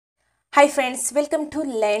Hi friends, welcome to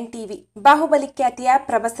line TV. Bahubali ಖ್ಯಾತಿಯ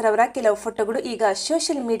ಪ್ರಭಾಸ್ ರವರ ಕೆಲವು ಫೋಟೋಗಳು ಈಗ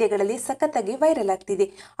ಸೋಷಿಯಲ್ ಮೀಡಿಯಾಗಳಲ್ಲಿ ಸಖತ್ತಾಗಿ ವೈರಲ್ ಆಗ್ತಿದೆ.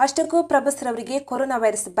 ಅಷ್ಟಕ್ಕೂ ಪ್ರಭಾಸ್ ರವರಿಗೆ ಕೊರೋನಾ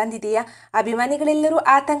ವೈರಸ್ ಬಂದಿದೆಯಾ? ಅಭಿಮಾನಿಗಳೆಲ್ಲರೂ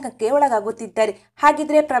ಆತಂಕಕ್ಕೆ ಒಳಗಾಗುತ್ತಿದ್ದಾರೆ.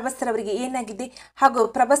 ಹಾಗಿದ್ರೆ ಪ್ರಭಾಸ್ ರವರಿಗೆ ಏನಾಗಿದೆ ಹಾಗೂ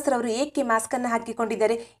ಪ್ರಭಾಸ್ ರವರು ಏಕೆ ಮಾಸ್ಕ್ ಅನ್ನು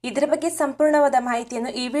ಹಾಕಿಕೊಂಡಿದ್ದಾರೆ? ಇದರ ಬಗ್ಗೆ ಸಂಪೂರ್ಣವಾದ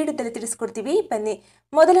ಮಾಹಿತಿಯನ್ನು ಈ ವಿಡಿಯೋದಲ್ಲಿ ತಿಳಿಸ್ಕೊಡ್ತೀವಿ, ಬನ್ನಿ.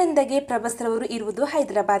 ಮೊದಲನೇದಾಗಿ ಪ್ರಭಾಸ್ ರವರು ಇರುವುದು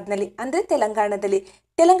ಹೈದರಾಬಾದ್ನಲ್ಲಿ, ಅಂದ್ರೆ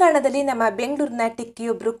ತೆಲಂಗಾಣದಲ್ಲಿ ನಮ್ಮ ಬೆಂಗಳೂರಿನ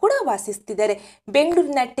ಟೆಕ್ಕಿಯೊಬ್ಬರು ಕೂಡ ವಾಸಿಸುತ್ತಿದ್ದಾರೆ.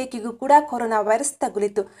 ಬೆಂಗಳೂರಿನ ಟೆಕ್ಕಿಗೂ ಕೂಡ ಕೊರೋನಾ ವೈರಸ್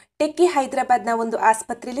ತಗುಲಿತು. ಟೆಕ್ಕಿ ಹೈದರಾಬಾದ್ನ ಒಂದು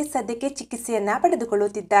ಆಸ್ಪತ್ರೆಯಲ್ಲಿ ಸದ್ಯಕ್ಕೆ ಚಿಕಿತ್ಸೆಯನ್ನ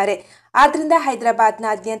ಪಡೆದುಕೊಳ್ಳುತ್ತಿದ್ದಾರೆ. ಆದ್ರಿಂದ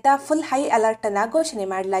ಹೈದರಾಬಾದ್ನಾದ್ಯಂತ ಫುಲ್ ಹೈ ಅಲರ್ಟ್ ಅನ್ನ ಘೋಷಣೆ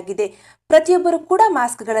ಮಾಡಲಾಗಿದೆ. ಪ್ರತಿಯೊಬ್ಬರು ಕೂಡ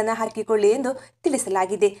ಮಾಸ್ಕ್ ಗಳನ್ನ ಹಾಕಿಕೊಳ್ಳಿ ಎಂದು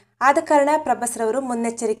ತಿಳಿಸಲಾಗಿದೆ. ಆದ ಕಾರಣ ಪ್ರಭಾಸ್ ರವರು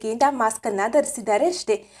ಮುನ್ನೆಚ್ಚರಿಕೆಯಿಂದ ಮಾಸ್ಕ್ ಅನ್ನ ಧರಿಸಿದ್ದಾರೆ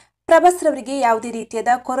ಅಷ್ಟೇ. ಪ್ರಭಾಸ್ ರವರಿಗೆ ಯಾವುದೇ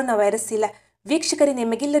ರೀತಿಯಾದ ಕೊರೋನಾ ವೈರಸ್ ಇಲ್ಲ. ವೀಕ್ಷಕರೇ,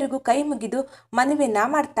 ನಿಮಗೆಲ್ಲರಿಗೂ ಕೈ ಮುಗಿದು ಮನವಿಯನ್ನ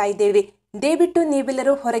ಮಾಡ್ತಾ ಇದ್ದೇವೆ. ದಯವಿಟ್ಟು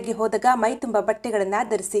ನೀವೆಲ್ಲರೂ ಹೊರಗೆ ಹೋದಾಗ ಮೈ ತುಂಬ ಬಟ್ಟೆಗಳನ್ನ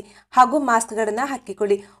ಧರಿಸಿ ಹಾಗೂ ಮಾಸ್ಕ್ಗಳನ್ನ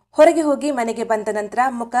ಹಾಕಿಕೊಳ್ಳಿ. ಹೊರಗೆ ಹೋಗಿ ಮನೆಗೆ ಬಂದ ನಂತರ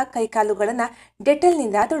ಮುಖ ಕೈಕಾಲುಗಳನ್ನ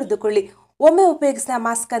ಡೆಟಲ್ನಿಂದ ತೊಳೆದುಕೊಳ್ಳಿ. ಒಮ್ಮೆ ಉಪಯೋಗಿಸಿದ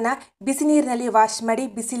ಮಾಸ್ಕ್ ಅನ್ನ ಬಿಸಿ ನೀರಿನಲ್ಲಿ ವಾಶ್ ಮಾಡಿ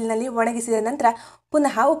ಬಿಸಿಲಿನಲ್ಲಿ ಒಣಗಿಸಿದ ನಂತರ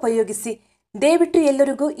ಪುನಃ ಉಪಯೋಗಿಸಿ. ದಯವಿಟ್ಟು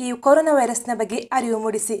ಎಲ್ಲರಿಗೂ ಈ ಕೊರೋನಾ ವೈರಸ್ನ ಬಗ್ಗೆ ಅರಿವು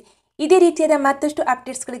ಮೂಡಿಸಿ. ಇದೇ ರೀತಿಯಾದ ಮತ್ತಷ್ಟು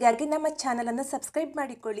ಅಪ್ಡೇಟ್ಸ್ಗಳಿಗಾಗಿ ನಮ್ಮ ಚಾನಲ್ ಅನ್ನು ಸಬ್ಸ್ಕ್ರೈಬ್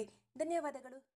ಮಾಡಿಕೊಳ್ಳಿ. ಧನ್ಯವಾದಗಳು.